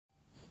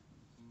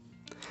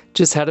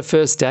Just had a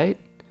first date?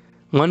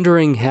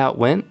 Wondering how it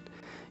went?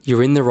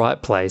 You're in the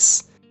right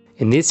place.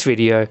 In this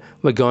video,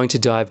 we're going to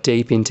dive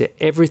deep into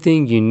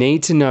everything you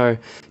need to know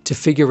to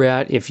figure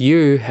out if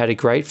you had a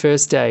great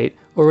first date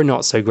or a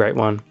not so great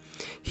one.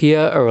 Here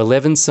are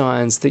 11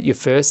 signs that your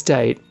first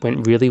date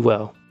went really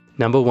well.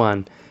 Number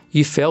 1,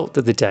 you felt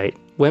that the date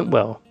went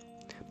well.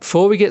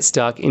 Before we get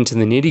stuck into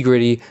the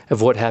nitty-gritty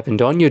of what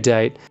happened on your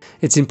date,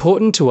 it's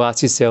important to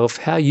ask yourself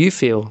how you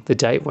feel the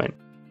date went.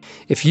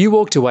 If you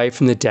walked away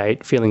from the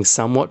date feeling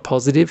somewhat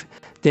positive,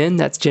 then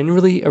that's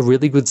generally a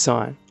really good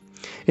sign.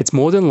 It's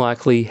more than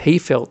likely he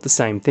felt the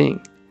same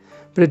thing.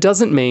 But it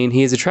doesn't mean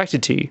he is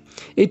attracted to you.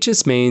 It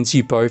just means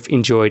you both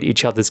enjoyed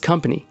each other's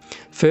company.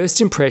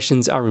 First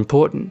impressions are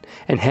important,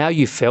 and how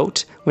you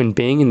felt when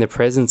being in the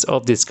presence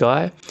of this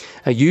guy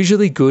are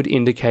usually good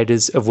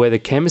indicators of whether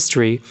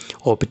chemistry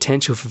or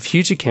potential for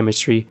future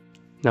chemistry.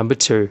 Number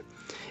 2,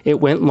 it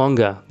went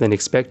longer than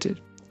expected.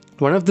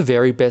 One of the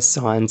very best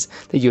signs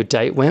that your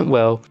date went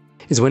well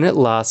is when it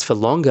lasts for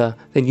longer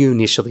than you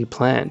initially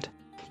planned.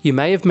 You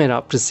may have met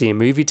up to see a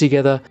movie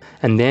together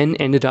and then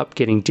ended up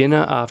getting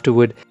dinner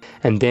afterward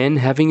and then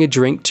having a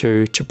drink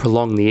too to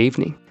prolong the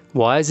evening.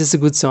 Why is this a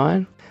good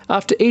sign?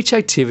 After each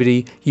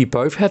activity, you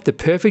both have the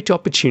perfect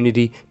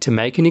opportunity to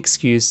make an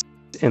excuse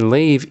and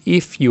leave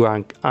if you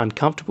are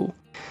uncomfortable.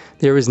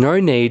 There is no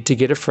need to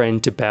get a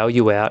friend to bail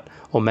you out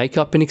or make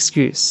up an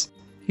excuse.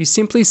 You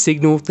simply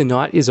signal the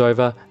night is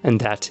over and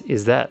that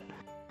is that.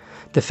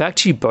 The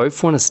fact you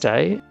both want to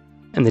stay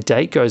and the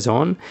date goes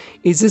on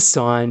is a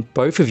sign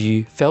both of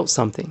you felt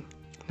something.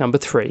 Number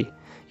 3,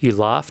 you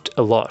laughed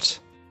a lot.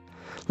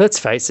 Let's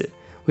face it,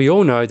 we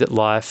all know that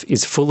life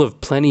is full of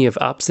plenty of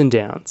ups and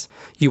downs.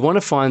 You want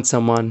to find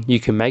someone you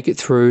can make it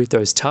through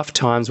those tough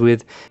times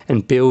with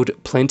and build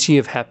plenty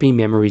of happy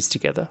memories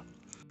together.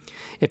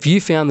 If you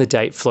found the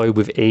date flowed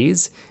with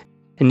ease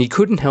and you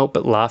couldn't help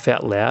but laugh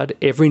out loud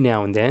every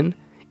now and then,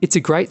 it's a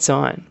great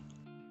sign.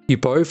 You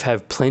both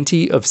have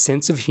plenty of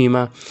sense of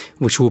humour,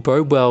 which will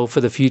bode well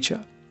for the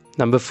future.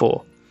 Number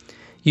 4,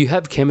 you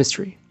have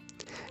chemistry.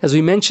 As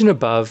we mentioned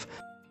above,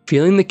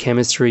 feeling the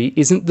chemistry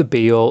isn't the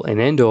be-all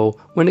and end-all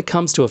when it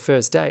comes to a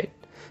first date,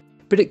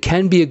 but it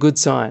can be a good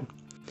sign.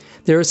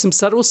 There are some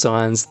subtle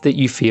signs that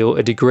you feel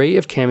a degree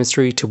of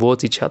chemistry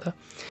towards each other,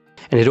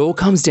 and it all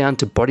comes down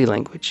to body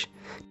language.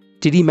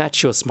 Did he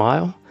match your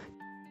smile?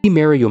 Did he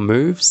mirror your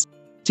moves?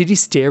 Did he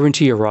stare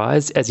into your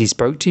eyes as he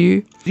spoke to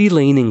you? Did he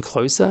lean in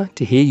closer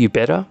to hear you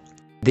better?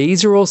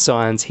 These are all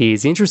signs he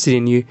is interested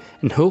in you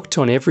and hooked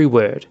on every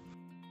word.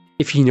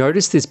 If you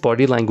notice this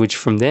body language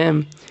from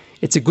them,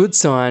 it's a good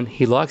sign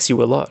he likes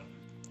you a lot.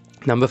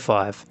 Number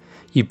 5,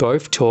 you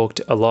both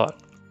talked a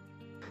lot.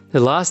 The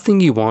last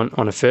thing you want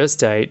on a first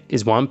date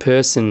is one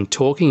person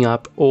talking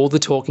up all the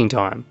talking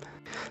time.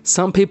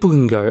 Some people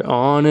can go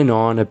on and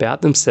on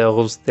about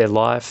themselves, their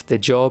life, their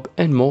job,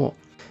 and more.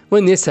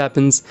 When this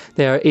happens,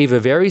 they are either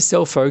very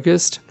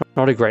self-focused,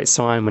 not a great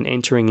sign when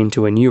entering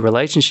into a new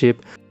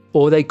relationship,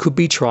 or they could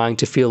be trying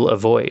to fill a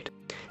void.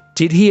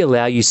 Did he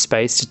allow you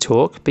space to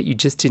talk, but you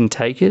just didn't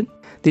take it?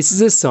 This is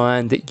a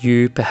sign that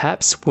you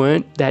perhaps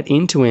weren't that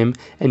into him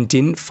and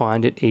didn't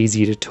find it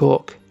easy to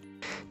talk.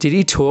 Did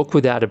he talk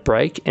without a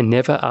break and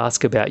never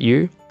ask about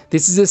you?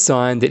 This is a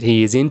sign that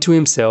he is into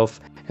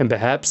himself and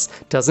perhaps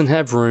doesn't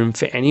have room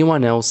for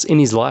anyone else in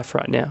his life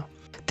right now.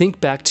 Think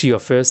back to your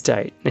first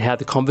date and how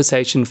the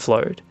conversation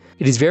flowed.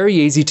 It is very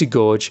easy to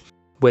gauge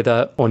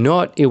whether or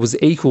not it was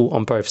equal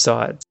on both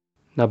sides.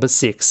 Number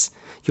 6,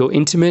 you're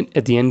intimate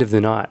at the end of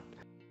the night.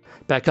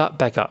 Back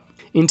up.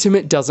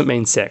 Intimate doesn't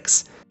mean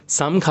sex.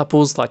 Some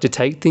couples like to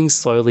take things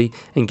slowly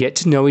and get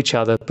to know each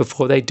other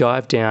before they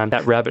dive down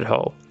that rabbit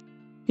hole.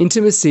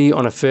 Intimacy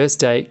on a first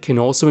date can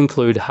also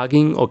include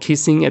hugging or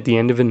kissing at the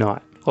end of a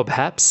night, or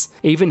perhaps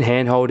even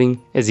hand-holding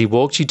as he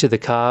walks you to the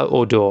car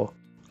or door.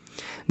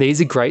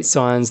 These are great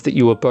signs that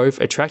you are both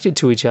attracted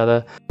to each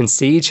other and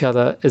see each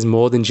other as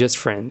more than just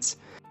friends.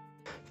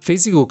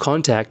 Physical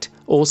contact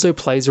also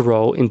plays a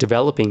role in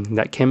developing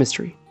that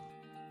chemistry.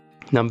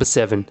 Number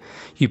 7,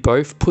 you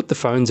both put the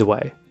phones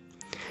away.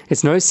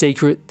 It's no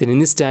secret that in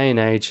this day and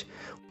age,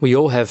 we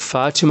all have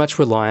far too much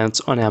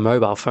reliance on our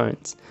mobile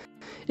phones.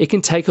 It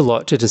can take a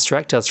lot to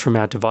distract us from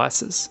our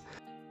devices.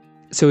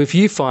 So if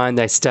you find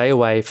they stay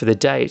away for the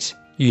date,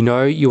 you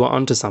know you are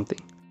onto something.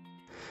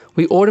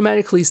 We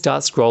automatically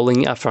start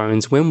scrolling our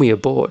phones when we are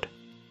bored.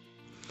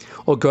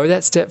 Or go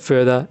that step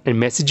further and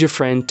message a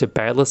friend to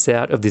bail us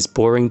out of this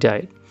boring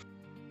date.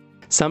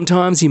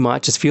 Sometimes you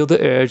might just feel the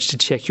urge to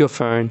check your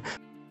phone,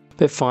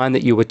 but find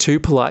that you were too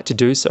polite to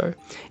do so.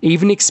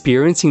 Even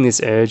experiencing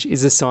this urge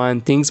is a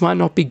sign things might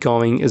not be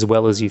going as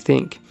well as you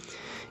think.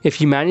 If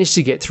you manage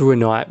to get through a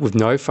night with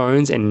no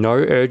phones and no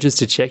urges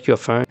to check your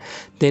phone,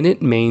 then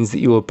it means that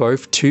you are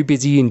both too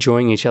busy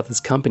enjoying each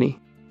other's company.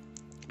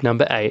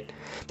 Number 8,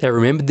 they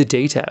remembered the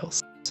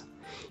details.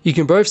 You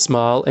can both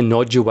smile and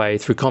nod your way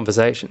through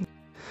conversation.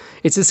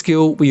 It's a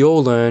skill we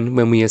all learn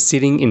when we are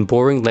sitting in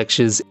boring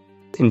lectures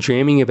and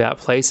dreaming about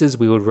places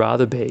we would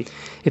rather be.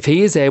 If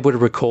he is able to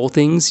recall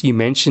things you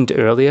mentioned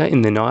earlier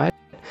in the night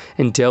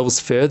and delves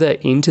further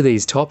into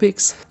these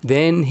topics,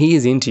 then he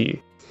is into you.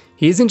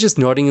 He isn't just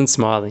nodding and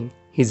smiling,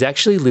 he's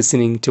actually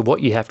listening to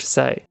what you have to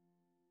say.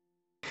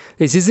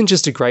 This isn't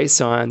just a great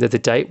sign that the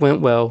date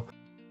went well,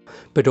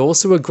 but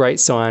also a great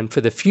sign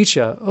for the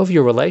future of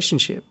your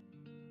relationship.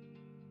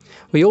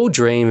 We all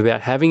dream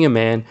about having a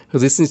man who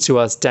listens to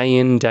us day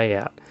in and day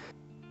out.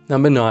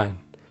 Number 9,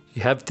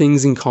 you have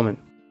things in common.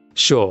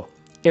 Sure,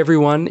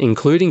 everyone,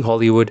 including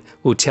Hollywood,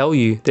 will tell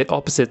you that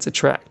opposites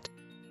attract.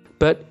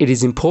 But it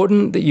is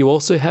important that you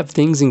also have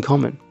things in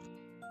common.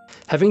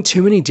 Having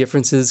too many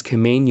differences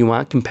can mean you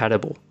aren't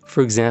compatible.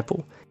 For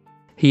example,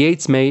 he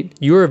eats meat,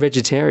 you're a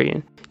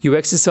vegetarian. You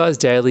exercise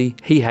daily,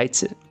 he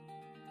hates it.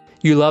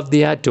 You love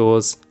the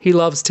outdoors, he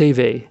loves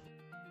TV.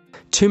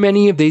 Too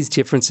many of these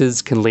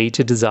differences can lead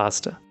to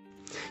disaster.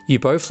 You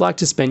both like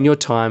to spend your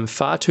time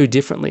far too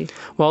differently.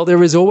 While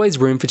there is always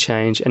room for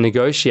change and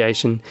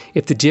negotiation,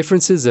 if the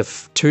differences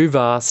are too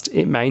vast,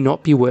 it may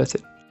not be worth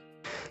it.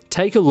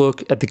 Take a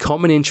look at the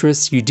common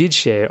interests you did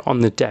share on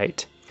the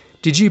date.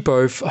 Did you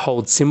both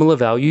hold similar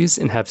values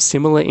and have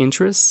similar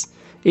interests?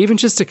 Even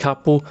just a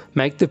couple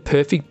make the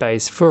perfect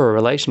base for a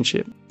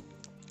relationship.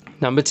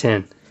 Number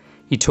 10,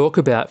 you talk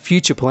about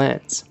future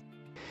plans.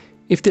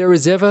 If there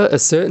is ever a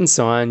certain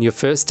sign your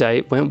first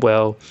date went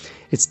well,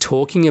 it's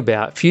talking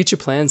about future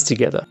plans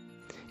together.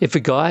 If a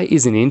guy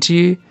isn't into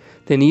you,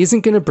 then he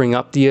isn't going to bring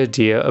up the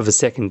idea of a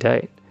second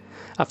date.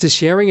 After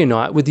sharing a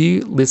night with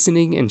you,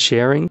 listening and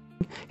sharing,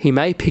 he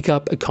may pick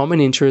up a common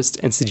interest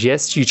and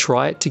suggest you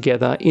try it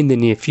together in the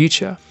near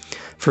future.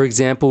 For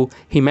example,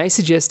 he may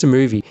suggest a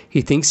movie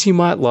he thinks you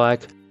might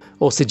like,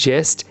 or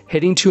suggest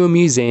heading to a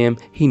museum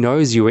he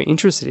knows you are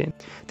interested in.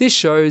 This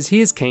shows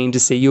he is keen to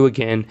see you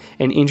again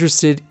and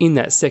interested in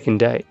that second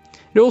date.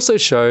 It also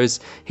shows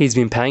he's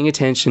been paying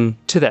attention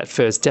to that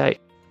first date.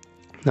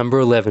 Number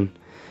 11,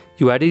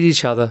 you added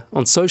each other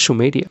on social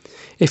media.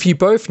 If you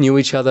both knew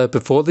each other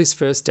before this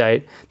first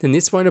date, then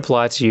this won't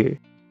apply to you.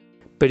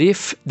 But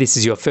if this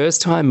is your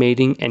first time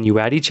meeting and you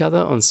add each other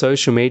on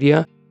social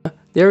media,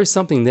 there is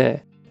something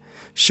there.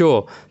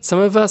 Sure, some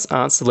of us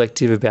aren't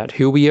selective about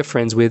who we are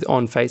friends with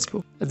on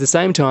Facebook. At the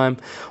same time,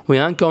 we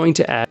aren't going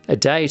to add a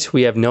date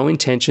we have no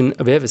intention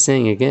of ever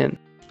seeing again.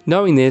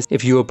 Knowing this,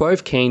 if you are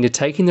both keen to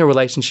taking the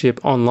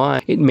relationship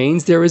online, it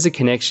means there is a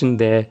connection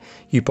there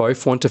you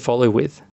both want to follow with.